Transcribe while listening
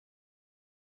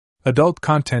Adult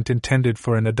content intended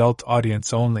for an adult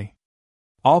audience only.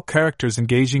 All characters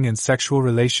engaging in sexual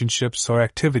relationships or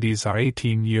activities are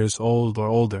 18 years old or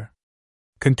older.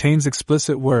 Contains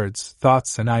explicit words,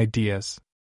 thoughts, and ideas.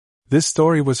 This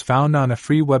story was found on a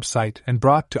free website and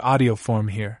brought to audio form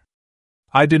here.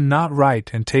 I did not write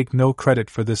and take no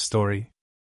credit for this story.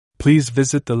 Please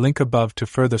visit the link above to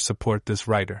further support this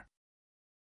writer.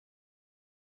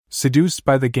 Seduced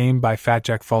by the Game by Fat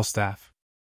Jack Falstaff.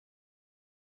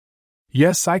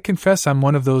 Yes, I confess I'm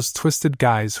one of those twisted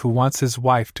guys who wants his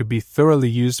wife to be thoroughly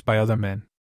used by other men.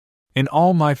 In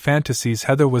all my fantasies,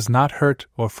 Heather was not hurt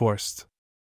or forced.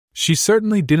 She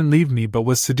certainly didn't leave me but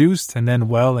was seduced and then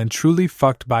well and truly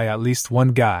fucked by at least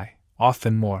one guy,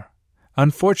 often more.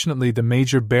 Unfortunately, the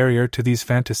major barrier to these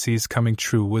fantasies coming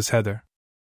true was Heather.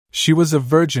 She was a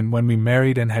virgin when we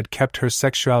married and had kept her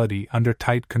sexuality under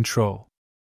tight control.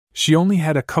 She only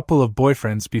had a couple of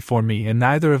boyfriends before me and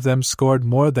neither of them scored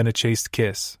more than a chaste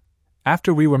kiss.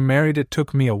 After we were married, it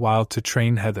took me a while to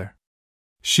train Heather.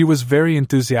 She was very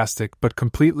enthusiastic but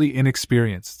completely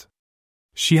inexperienced.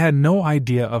 She had no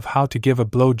idea of how to give a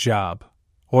blow job,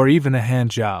 or even a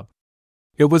hand job.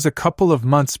 It was a couple of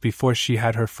months before she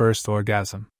had her first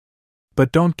orgasm.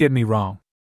 But don't get me wrong.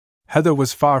 Heather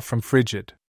was far from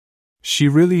frigid. She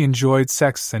really enjoyed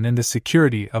sex and in the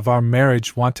security of our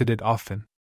marriage wanted it often.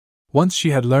 Once she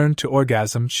had learned to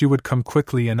orgasm, she would come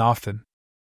quickly and often.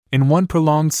 In one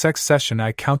prolonged sex session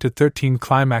I counted 13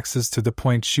 climaxes to the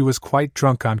point she was quite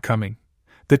drunk on coming.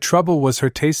 The trouble was her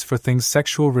taste for things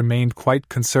sexual remained quite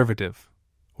conservative,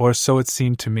 or so it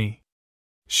seemed to me.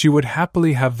 She would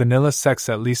happily have vanilla sex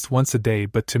at least once a day,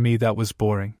 but to me that was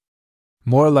boring.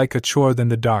 More like a chore than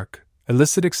the dark,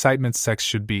 illicit excitement sex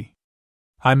should be.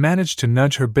 I managed to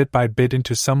nudge her bit by bit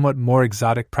into somewhat more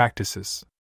exotic practices.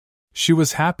 She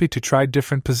was happy to try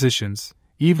different positions,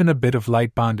 even a bit of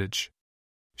light bondage.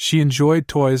 She enjoyed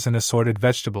toys and assorted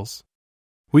vegetables.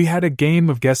 We had a game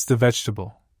of Guess the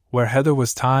Vegetable, where Heather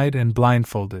was tied and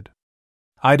blindfolded.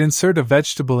 I'd insert a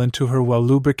vegetable into her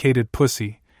well-lubricated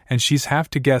pussy, and she'd have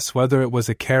to guess whether it was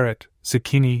a carrot,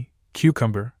 zucchini,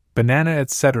 cucumber, banana,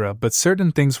 etc., but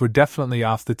certain things were definitely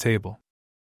off the table.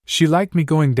 She liked me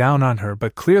going down on her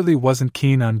but clearly wasn't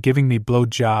keen on giving me blow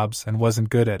jobs and wasn't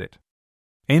good at it.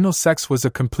 Anal sex was a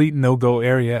complete no-go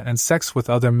area and sex with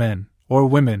other men, or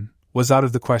women, was out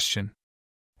of the question.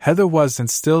 Heather was and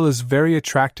still is very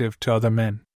attractive to other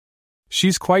men.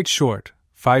 She's quite short,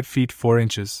 5 feet 4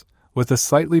 inches, with a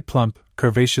slightly plump,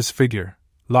 curvaceous figure,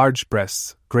 large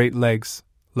breasts, great legs,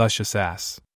 luscious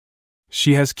ass.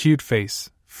 She has cute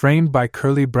face, framed by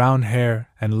curly brown hair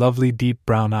and lovely deep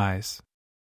brown eyes.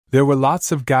 There were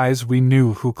lots of guys we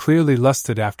knew who clearly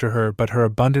lusted after her, but her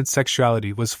abundant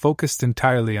sexuality was focused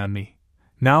entirely on me.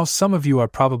 Now some of you are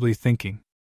probably thinking,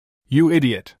 "You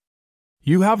idiot!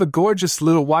 You have a gorgeous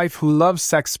little wife who loves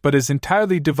sex but is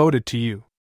entirely devoted to you.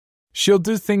 She'll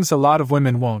do things a lot of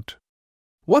women won't.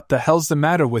 What the hell's the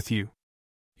matter with you?"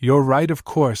 You're right, of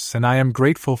course, and I am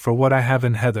grateful for what I have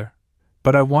in Heather.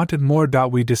 But I wanted more.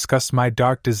 We discussed my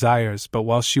dark desires, but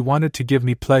while she wanted to give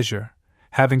me pleasure,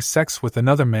 having sex with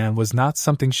another man was not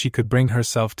something she could bring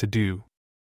herself to do.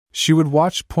 She would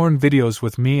watch porn videos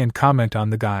with me and comment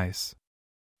on the guys.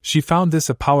 She found this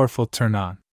a powerful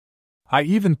turn-on. I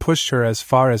even pushed her as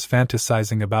far as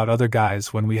fantasizing about other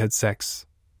guys when we had sex,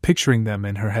 picturing them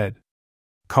in her head,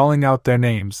 calling out their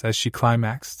names as she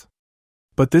climaxed.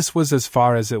 But this was as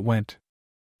far as it went.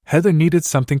 Heather needed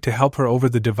something to help her over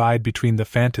the divide between the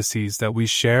fantasies that we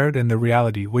shared and the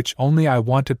reality which only I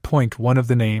wanted. One of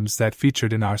the names that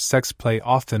featured in our sex play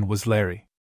often was Larry.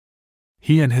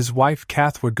 He and his wife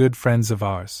Kath were good friends of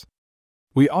ours.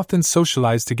 We often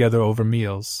socialized together over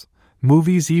meals,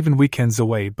 movies, even weekends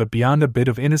away, but beyond a bit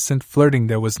of innocent flirting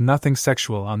there was nothing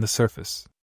sexual on the surface.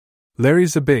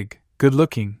 Larry's a big,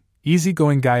 good-looking,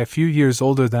 easygoing guy a few years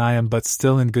older than I am but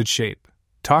still in good shape.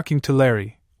 Talking to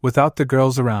Larry, without the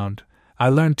girls around, I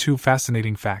learned 2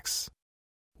 fascinating facts.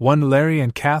 1. Larry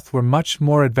and Kath were much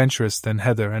more adventurous than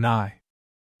Heather and I.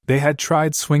 They had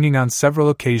tried swinging on several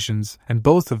occasions, and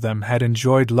both of them had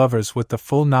enjoyed lovers with the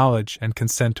full knowledge and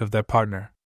consent of their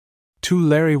partner. 2.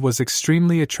 Larry was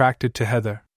extremely attracted to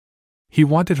Heather. He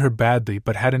wanted her badly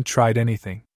but hadn't tried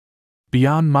anything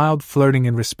beyond mild flirting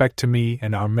in respect to me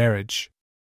and our marriage.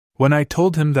 When I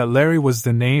told him that Larry was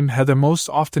the name Heather most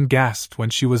often gasped when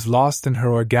she was lost in her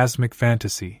orgasmic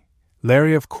fantasy,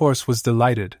 Larry of course was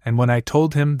delighted, and when I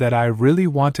told him that I really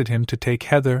wanted him to take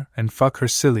Heather and fuck her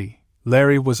silly,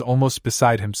 Larry was almost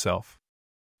beside himself.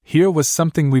 Here was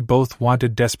something we both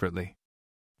wanted desperately.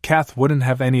 Kath wouldn't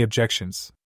have any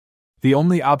objections. The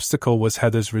only obstacle was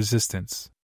Heather's resistance.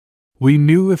 We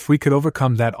knew if we could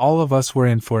overcome that, all of us were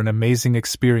in for an amazing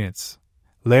experience.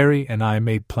 Larry and I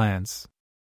made plans.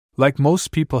 Like most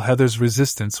people, Heather's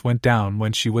resistance went down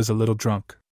when she was a little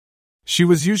drunk. She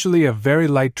was usually a very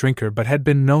light drinker but had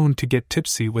been known to get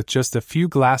tipsy with just a few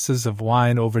glasses of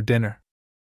wine over dinner.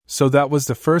 So that was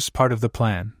the first part of the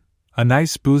plan. A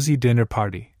nice boozy dinner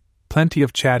party. Plenty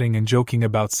of chatting and joking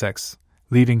about sex,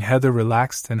 leaving Heather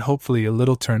relaxed and hopefully a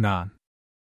little turned on.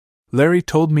 Larry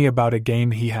told me about a game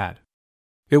he had.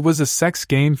 It was a sex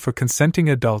game for consenting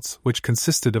adults which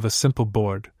consisted of a simple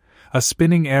board, a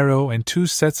spinning arrow and 2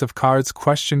 sets of cards,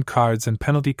 question cards and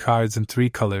penalty cards in 3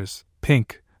 colors,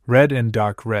 pink, red and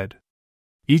dark red.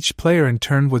 Each player in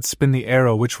turn would spin the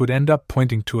arrow which would end up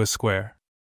pointing to a square.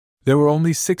 There were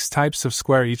only 6 types of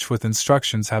square each with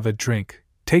instructions: have a drink,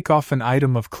 take off an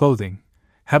item of clothing,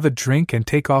 have a drink and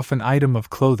take off an item of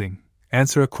clothing,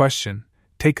 answer a question,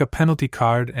 take a penalty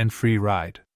card and free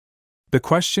ride. The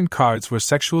question cards were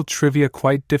sexual trivia,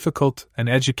 quite difficult and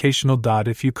educational.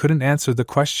 If you couldn't answer the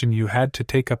question you had to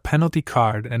take a penalty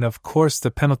card, and of course the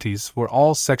penalties were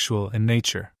all sexual in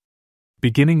nature.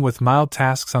 Beginning with mild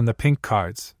tasks on the pink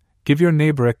cards, give your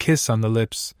neighbor a kiss on the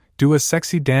lips, do a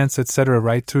sexy dance, etc.,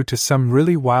 right through to some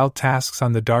really wild tasks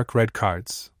on the dark red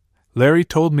cards. Larry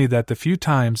told me that the few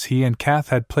times he and Kath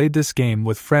had played this game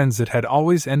with friends, it had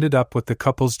always ended up with the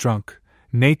couples drunk,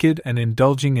 naked and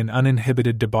indulging in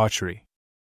uninhibited debauchery.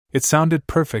 It sounded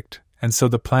perfect, and so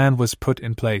the plan was put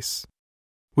in place.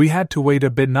 We had to wait a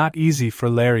bit, not easy for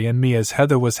Larry and me as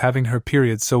Heather was having her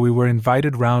period, so we were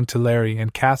invited round to Larry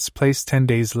and Kath's place 10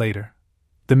 days later.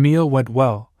 The meal went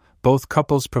well, both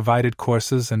couples provided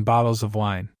courses and bottles of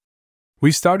wine.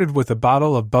 We started with a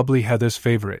bottle of bubbly, Heather's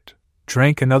favorite,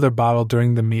 drank another bottle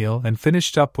during the meal and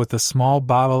finished up with a small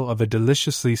bottle of a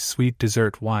deliciously sweet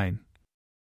dessert wine.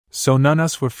 So none of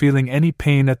us were feeling any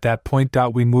pain at that point.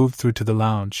 We moved through to the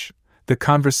lounge. The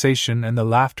conversation and the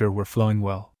laughter were flowing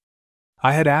well.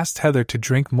 I had asked Heather to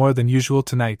drink more than usual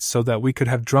tonight so that we could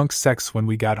have drunk sex when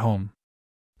we got home.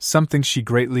 Something she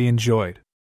greatly enjoyed.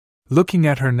 Looking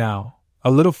at her now,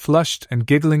 a little flushed and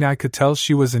giggling, I could tell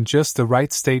she was in just the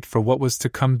right state for what was to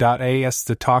come. As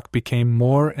the talk became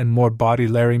more and more bawdy,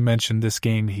 Larry mentioned this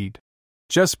game he'd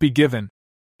just be given.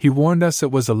 He warned us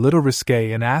it was a little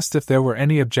risque and asked if there were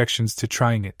any objections to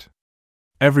trying it.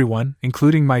 Everyone,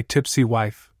 including my tipsy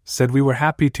wife, said we were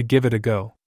happy to give it a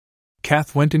go.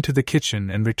 Kath went into the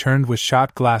kitchen and returned with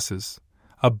shot glasses,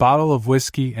 a bottle of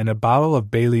whiskey and a bottle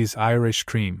of Bailey's Irish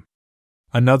Cream,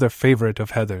 another favorite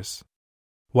of Heather's.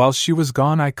 While she was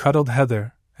gone, I cuddled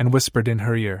Heather and whispered in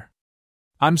her ear,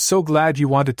 "I'm so glad you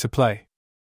wanted to play.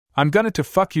 I'm gonna to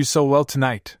fuck you so well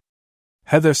tonight."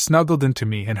 Heather snuggled into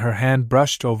me and her hand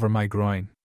brushed over my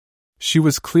groin. She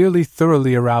was clearly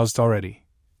thoroughly aroused already.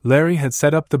 Larry had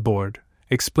set up the board,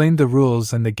 explained the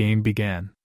rules, and the game began.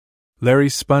 Larry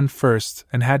spun first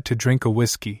and had to drink a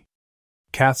whiskey.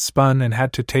 Kath spun and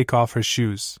had to take off her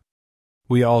shoes.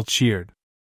 We all cheered.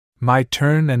 My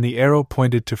turn, and the arrow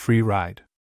pointed to free ride.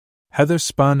 Heather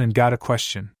spun and got a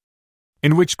question.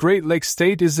 In which Great Lakes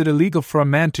state is it illegal for a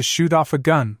man to shoot off a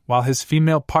gun while his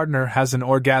female partner has an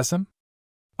orgasm?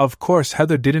 Of course,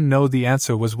 Heather didn't know the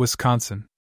answer was Wisconsin.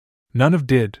 None of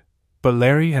did, but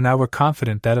Larry and I were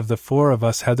confident that of the 4 of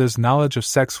us, Heather's knowledge of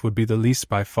sex would be the least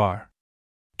by far,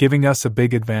 giving us a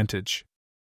big advantage.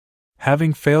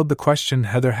 Having failed the question,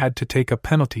 Heather had to take a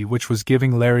penalty, which was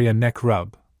giving Larry a neck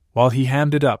rub, while he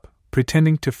hammed it up,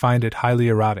 pretending to find it highly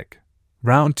erotic.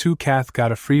 Round 2, Kath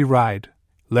got a free ride.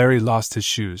 Larry lost his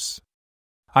shoes.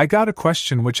 I got a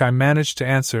question which I managed to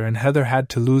answer, and Heather had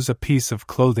to lose a piece of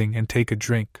clothing and take a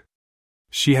drink.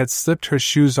 She had slipped her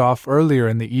shoes off earlier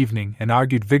in the evening and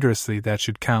argued vigorously that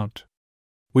should count.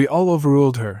 We all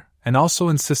overruled her, and also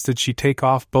insisted she take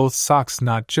off both socks,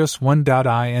 not just one.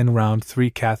 In round 3,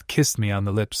 Kath kissed me on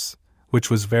the lips, which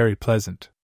was very pleasant.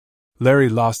 Larry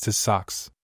lost his socks.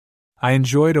 I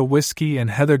enjoyed a whiskey and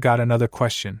Heather got another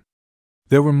question.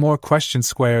 There were more question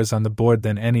squares on the board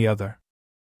than any other.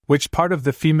 Which part of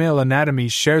the female anatomy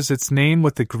shares its name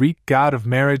with the Greek god of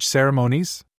marriage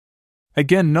ceremonies?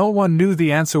 Again, no one knew.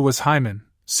 The answer was hymen,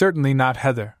 certainly not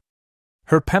Heather.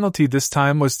 Her penalty this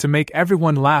time was to make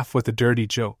everyone laugh with a dirty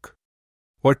joke.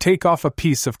 Or take off a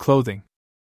piece of clothing.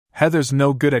 Heather's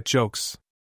no good at jokes.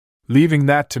 Leaving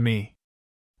that to me.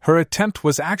 Her attempt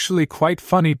was actually quite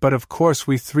funny, but of course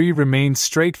we 3 remained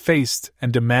straight-faced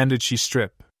and demanded she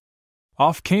strip.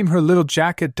 Off came her little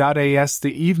jacket. As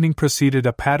the evening proceeded,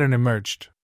 a pattern emerged.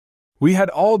 We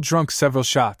had all drunk several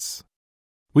shots.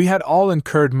 We had all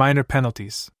incurred minor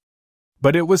penalties.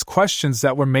 But it was questions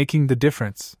that were making the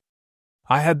difference.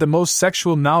 I had the most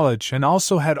sexual knowledge and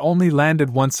also had only landed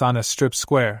once on a strip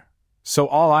square, so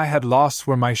all I had lost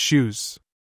were my shoes.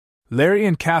 Larry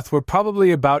and Kath were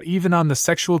probably about even on the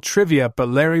sexual trivia, but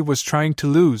Larry was trying to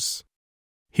lose.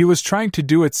 He was trying to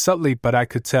do it subtly, but I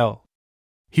could tell.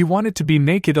 He wanted to be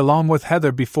naked along with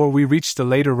Heather before we reached the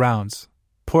later rounds.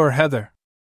 Poor Heather.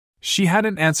 She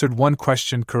hadn't answered one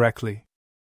question correctly.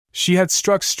 She had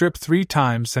struck strip 3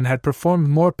 times and had performed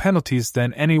more penalties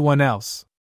than anyone else.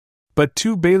 But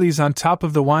 2 Baileys on top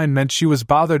of the wine meant she was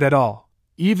bothered at all,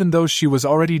 even though she was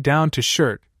already down to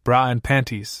shirt, bra and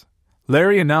panties.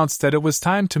 Larry announced that it was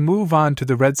time to move on to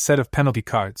the red set of penalty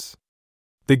cards.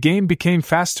 The game became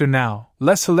faster now,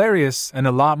 less hilarious, and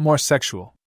a lot more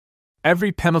sexual.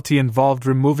 Every penalty involved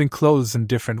removing clothes in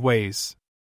different ways.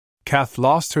 Kath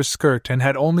lost her skirt and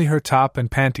had only her top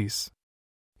and panties.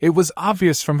 It was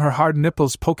obvious from her hard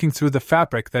nipples poking through the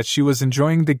fabric that she was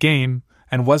enjoying the game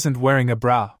and wasn't wearing a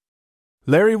bra.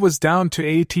 Larry was down to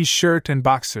a shirt and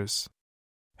boxers.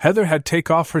 Heather had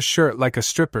take off her shirt like a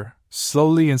stripper,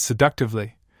 slowly and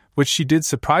seductively, which she did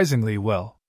surprisingly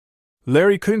well.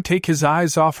 Larry couldn't take his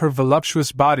eyes off her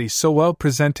voluptuous body so well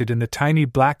presented in the tiny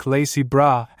black lacy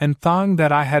bra and thong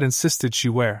that I had insisted she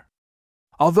wear.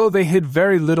 Although they hid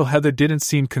very little, Heather didn't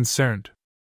seem concerned.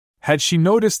 Had she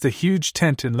noticed the huge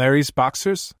tent in Larry's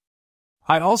boxers?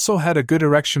 I also had a good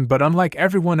erection, but unlike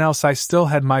everyone else I still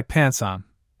had my pants on.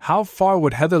 How far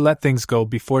would Heather let things go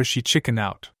before she chickened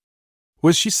out?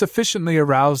 Was she sufficiently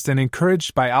aroused and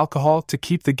encouraged by alcohol to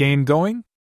keep the game going?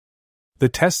 The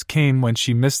test came when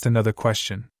she missed another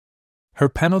question. Her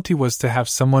penalty was to have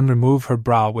someone remove her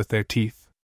bra with their teeth.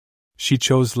 She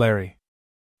chose Larry.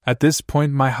 At this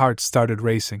point my heart started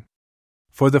racing.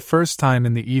 For the first time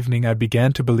in the evening I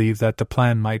began to believe that the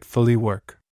plan might fully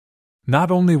work. Not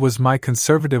only was my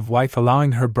conservative wife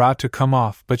allowing her bra to come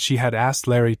off, but she had asked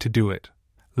Larry to do it.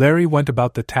 Larry went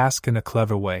about the task in a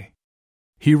clever way.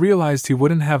 He realized he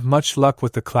wouldn't have much luck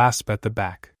with the clasp at the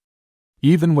back.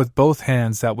 Even with both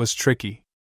hands that was tricky.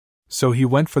 So he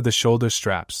went for the shoulder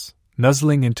straps,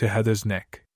 nuzzling into Heather's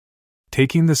neck.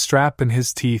 Taking the strap in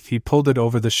his teeth, he pulled it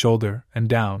over the shoulder and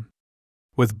down.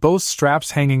 With both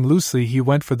straps hanging loosely, he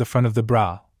went for the front of the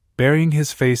bra, burying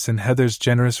his face in Heather's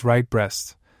generous right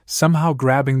breast, somehow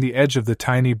grabbing the edge of the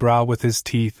tiny bra with his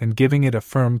teeth and giving it a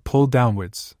firm pull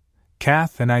downwards.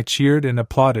 Kath and I cheered and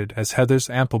applauded as Heather's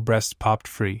ample breast popped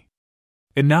free.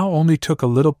 It now only took a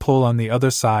little pull on the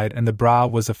other side and the bra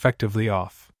was effectively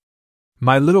off.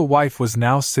 My little wife was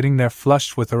now sitting there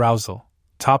flushed with arousal,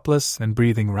 topless and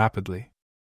breathing rapidly.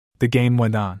 The game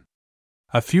went on.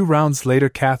 A few rounds later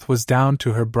Kath was down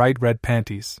to her bright red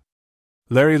panties.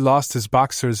 Larry lost his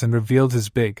boxers and revealed his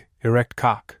big, erect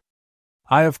cock.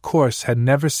 I of course had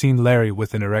never seen Larry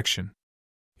with an erection.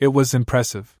 It was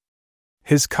impressive.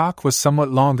 His cock was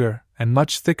somewhat longer and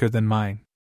much thicker than mine.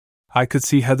 I could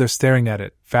see Heather staring at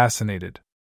it, fascinated.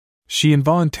 She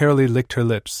involuntarily licked her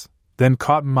lips, then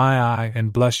caught my eye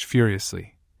and blushed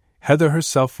furiously. Heather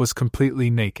herself was completely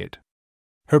naked.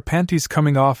 Her panties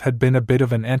coming off had been a bit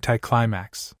of an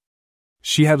anticlimax.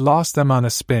 She had lost them on a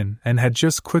spin and had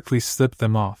just quickly slipped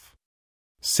them off.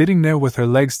 Sitting there with her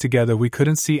legs together, we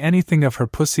couldn't see anything of her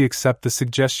pussy except the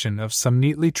suggestion of some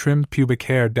neatly trimmed pubic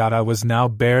hair. I was now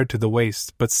bare to the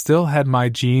waist but still had my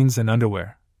jeans and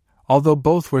underwear, although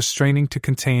both were straining to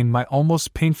contain my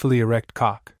almost painfully erect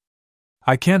cock.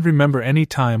 I can't remember any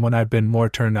time when I've been more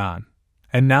turned on,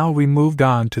 and now we moved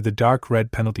on to the dark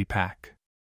red penalty pack.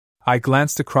 I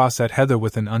glanced across at Heather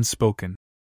with an unspoken,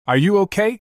 "Are you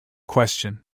okay?"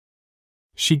 question.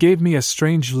 She gave me a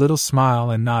strange little smile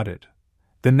and nodded.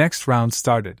 The next round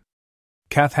started.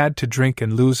 Kath had to drink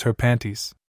and lose her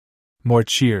panties. More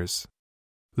cheers.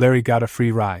 Larry got a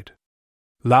free ride.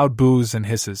 Loud boos and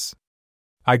hisses.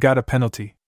 I got a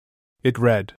penalty. It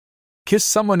read, "Kiss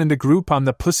someone in the group on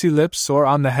the pussy lips or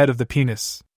on the head of the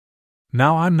penis."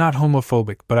 Now I'm not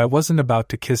homophobic, but I wasn't about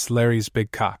to kiss Larry's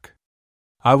big cock.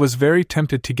 I was very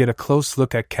tempted to get a close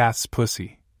look at Kath's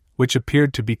pussy, which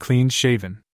appeared to be clean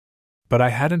shaven. But I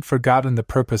hadn't forgotten the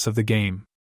purpose of the game.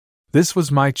 This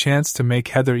was my chance to make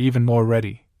Heather even more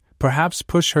ready, perhaps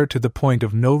push her to the point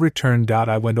of no return.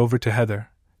 I went over to Heather,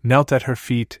 knelt at her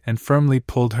feet and firmly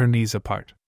pulled her knees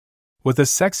apart. With a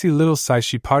sexy little sigh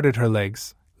she parted her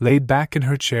legs, laid back in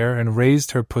her chair and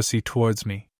raised her pussy towards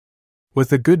me.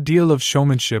 With a good deal of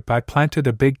showmanship I planted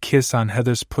a big kiss on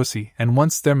Heather's pussy and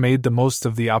once there made the most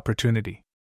of the opportunity.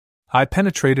 I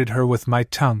penetrated her with my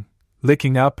tongue,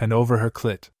 licking up and over her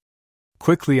clit.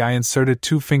 Quickly I inserted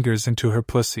 2 fingers into her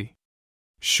pussy.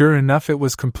 Sure enough, it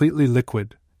was completely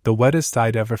liquid, the wettest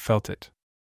I'd ever felt it.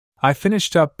 I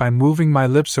finished up by moving my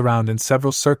lips around in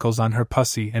several circles on her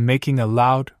pussy and making a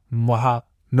loud, mwaha,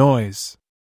 noise.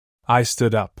 I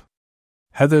stood up.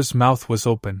 Heather's mouth was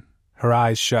open, her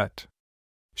eyes shut.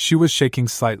 She was shaking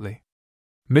slightly.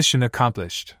 Mission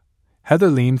accomplished. Heather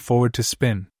leaned forward to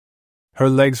spin. Her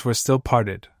legs were still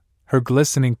parted, her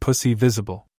glistening pussy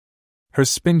visible. Her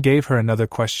spin gave her another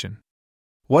question.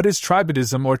 What is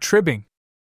tribadism or tribbing?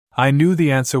 I knew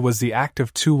the answer was the act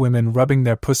of two women rubbing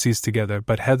their pussies together,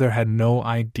 but Heather had no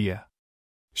idea.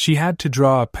 She had to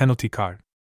draw a penalty card.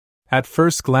 At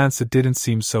first glance it didn't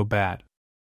seem so bad.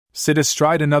 Sit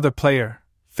astride another player,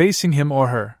 facing him or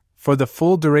her, for the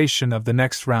full duration of the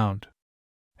next round.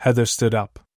 Heather stood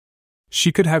up.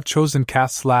 She could have chosen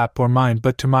Kath's lap or mine,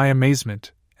 but to my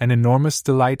amazement and enormous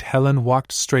delight, Helen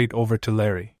walked straight over to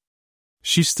Larry.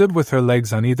 She stood with her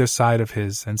legs on either side of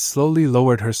his and slowly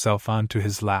lowered herself onto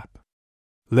his lap.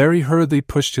 Larry hurriedly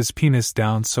pushed his penis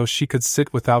down so she could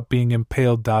sit without being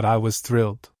impaled. I was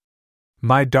thrilled.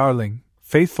 My darling,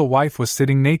 faithful wife was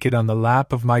sitting naked on the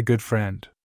lap of my good friend.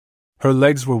 Her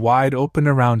legs were wide open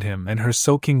around him and her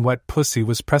soaking wet pussy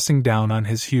was pressing down on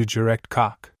his huge erect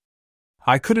cock.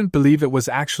 I couldn't believe it was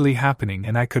actually happening,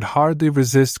 and I could hardly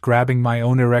resist grabbing my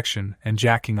own erection and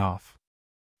jacking off.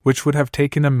 Which would have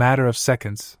taken a matter of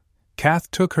seconds. Kath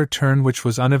took her turn, which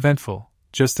was uneventful,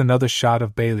 just another shot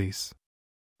of Bailey's.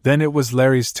 Then it was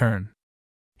Larry's turn.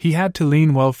 He had to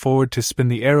lean well forward to spin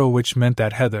the arrow, which meant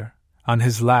that Heather, on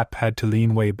his lap, had to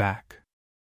lean way back.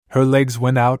 Her legs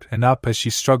went out and up as she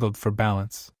struggled for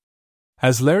balance.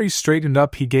 As Larry straightened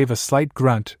up, he gave a slight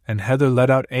grunt, and Heather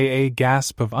let out a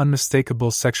gasp of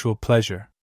unmistakable sexual pleasure.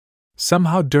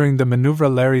 Somehow during the maneuver,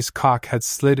 Larry's cock had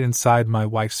slid inside my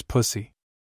wife's pussy.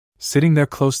 Sitting there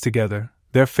close together,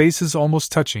 their faces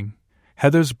almost touching,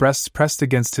 Heather's breasts pressed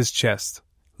against his chest,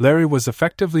 Larry was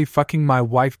effectively fucking my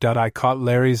wife. I caught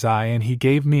Larry's eye and he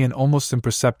gave me an almost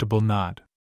imperceptible nod.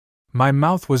 My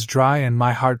mouth was dry and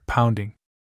my heart pounding.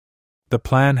 The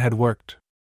plan had worked.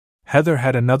 Heather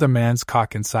had another man's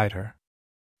cock inside her.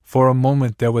 For a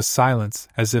moment there was silence,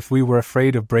 as if we were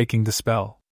afraid of breaking the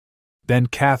spell. Then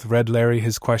Kath read Larry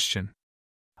his question.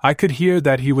 I could hear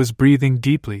that he was breathing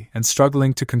deeply and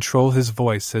struggling to control his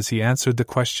voice as he answered the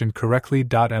question correctly.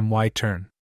 My turn.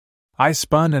 I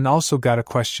spun and also got a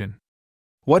question.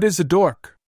 What is a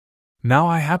dork? Now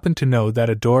I happen to know that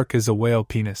a dork is a whale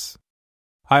penis.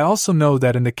 I also know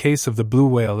that in the case of the blue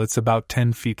whale it's about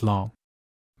 10 feet long.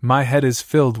 My head is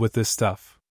filled with this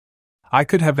stuff. I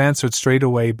could have answered straight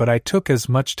away, but I took as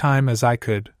much time as I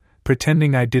could,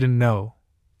 pretending I didn't know,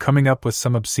 coming up with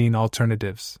some obscene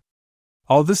alternatives.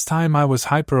 All this time I was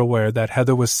hyper-aware that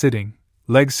Heather was sitting,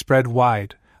 legs spread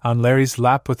wide, on Larry's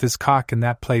lap with his cock in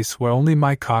that place where only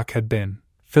my cock had been,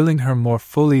 filling her more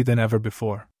fully than ever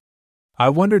before. I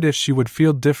wondered if she would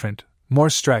feel different, more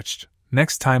stretched,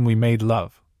 next time we made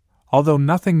love. Although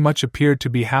nothing much appeared to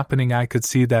be happening, I could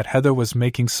see that Heather was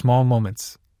making small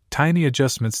moments, tiny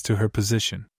adjustments to her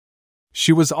position.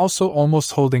 She was also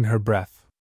almost holding her breath.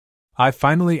 I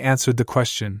finally answered the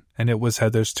question, and it was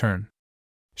Heather's turn.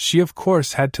 She of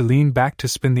course had to lean back to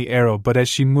spin the arrow, but as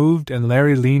she moved and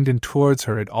Larry leaned in towards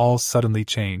her, it all suddenly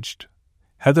changed.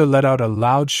 Heather let out a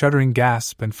loud shuddering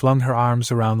gasp and flung her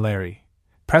arms around Larry,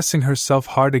 pressing herself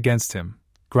hard against him,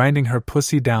 grinding her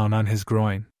pussy down on his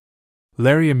groin.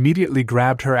 Larry immediately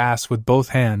grabbed her ass with both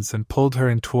hands and pulled her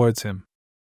in towards him.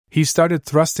 He started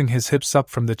thrusting his hips up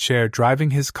from the chair,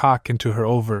 driving his cock into her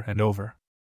over and over.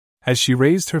 As she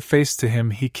raised her face to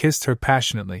him, he kissed her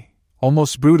passionately,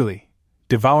 almost brutally,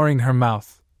 devouring her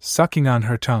mouth, sucking on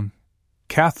her tongue.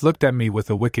 Kath looked at me with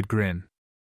a wicked grin.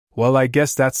 Well, I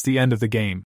guess that's the end of the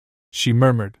game, she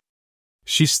murmured.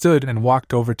 She stood and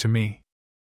walked over to me.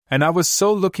 And I was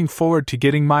so looking forward to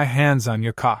getting my hands on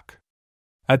your cock.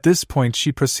 At this point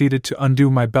she proceeded to undo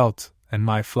my belt and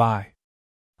my fly.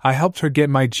 I helped her get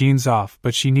my jeans off,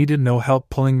 but she needed no help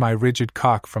pulling my rigid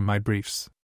cock from my briefs.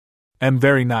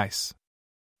 Very nice.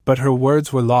 But her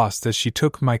words were lost as she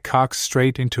took my cock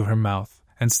straight into her mouth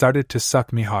and started to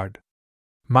suck me hard.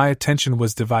 My attention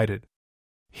was divided.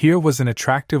 Here was an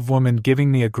attractive woman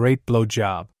giving me a great blow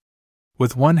job,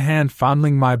 with one hand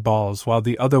fondling my balls while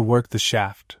the other worked the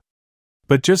shaft.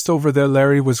 But just over there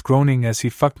Larry was groaning as he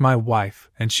fucked my wife,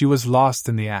 and she was lost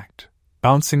in the act,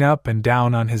 bouncing up and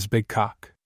down on his big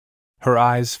cock. Her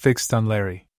eyes fixed on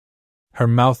Larry. Her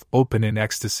mouth open in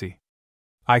ecstasy.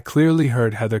 I clearly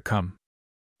heard Heather come.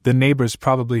 The neighbors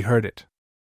probably heard it.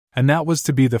 And that was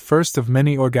to be the first of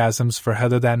many orgasms for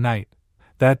Heather that night.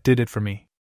 That did it for me.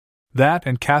 That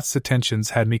and Kath's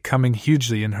attentions had me coming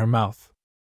hugely in her mouth.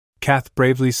 Kath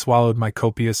bravely swallowed my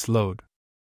copious load.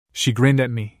 She grinned at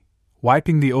me,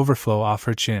 wiping the overflow off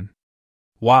her chin.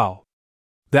 Wow!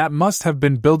 That must have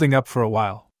been building up for a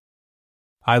while.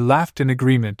 I laughed in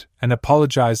agreement and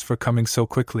apologized for coming so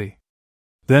quickly.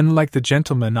 Then, like the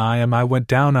gentleman I am, I went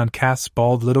down on Kath's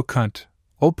bald little cunt,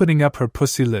 opening up her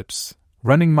pussy lips,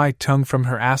 running my tongue from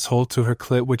her asshole to her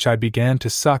clit, which I began to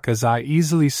suck as I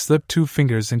easily slipped 2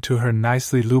 fingers into her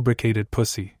nicely lubricated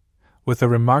pussy. With a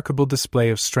remarkable display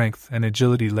of strength and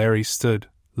agility, Larry stood,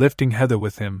 lifting Heather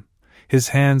with him, his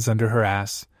hands under her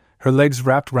ass, her legs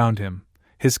wrapped round him,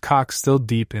 his cock still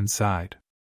deep inside.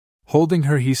 Holding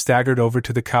her, he staggered over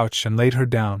to the couch and laid her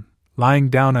down, lying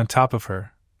down on top of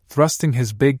her, thrusting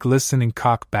his big glistening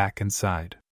cock back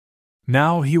inside.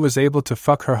 Now he was able to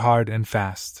fuck her hard and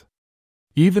fast.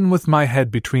 Even with my head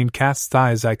between Kath's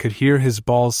thighs, I could hear his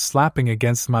balls slapping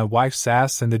against my wife's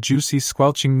ass and the juicy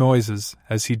squelching noises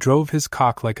as he drove his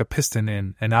cock like a piston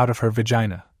in and out of her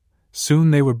vagina.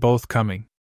 Soon they were both coming.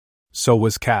 So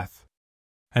was Kath.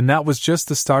 And that was just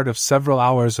the start of several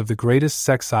hours of the greatest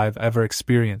sex I've ever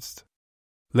experienced.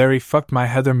 Larry fucked my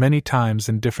Heather many times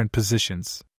in different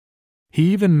positions.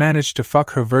 He even managed to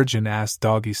fuck her virgin ass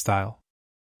doggy style.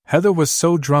 Heather was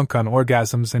so drunk on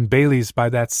orgasms and Baileys by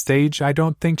that stage I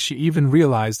don't think she even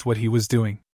realized what he was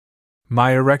doing.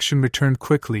 My erection returned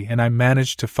quickly and I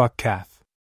managed to fuck Kath.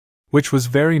 Which was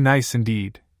very nice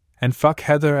indeed, and fuck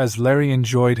Heather as Larry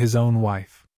enjoyed his own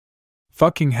wife.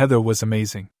 Fucking Heather was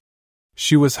amazing.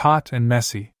 She was hot and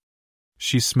messy.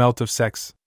 She smelt of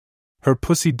sex. Her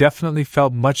pussy definitely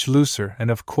felt much looser, and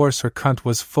of course her cunt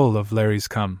was full of Larry's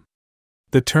cum.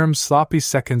 The term sloppy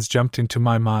seconds jumped into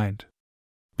my mind.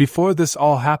 Before this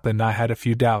all happened, I had a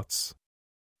few doubts.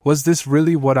 Was this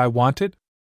really what I wanted?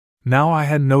 Now I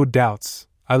had no doubts.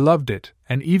 I loved it,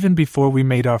 and even before we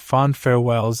made our fond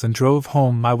farewells and drove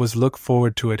home, I was looking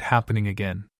forward to it happening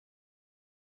again.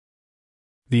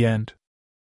 The end.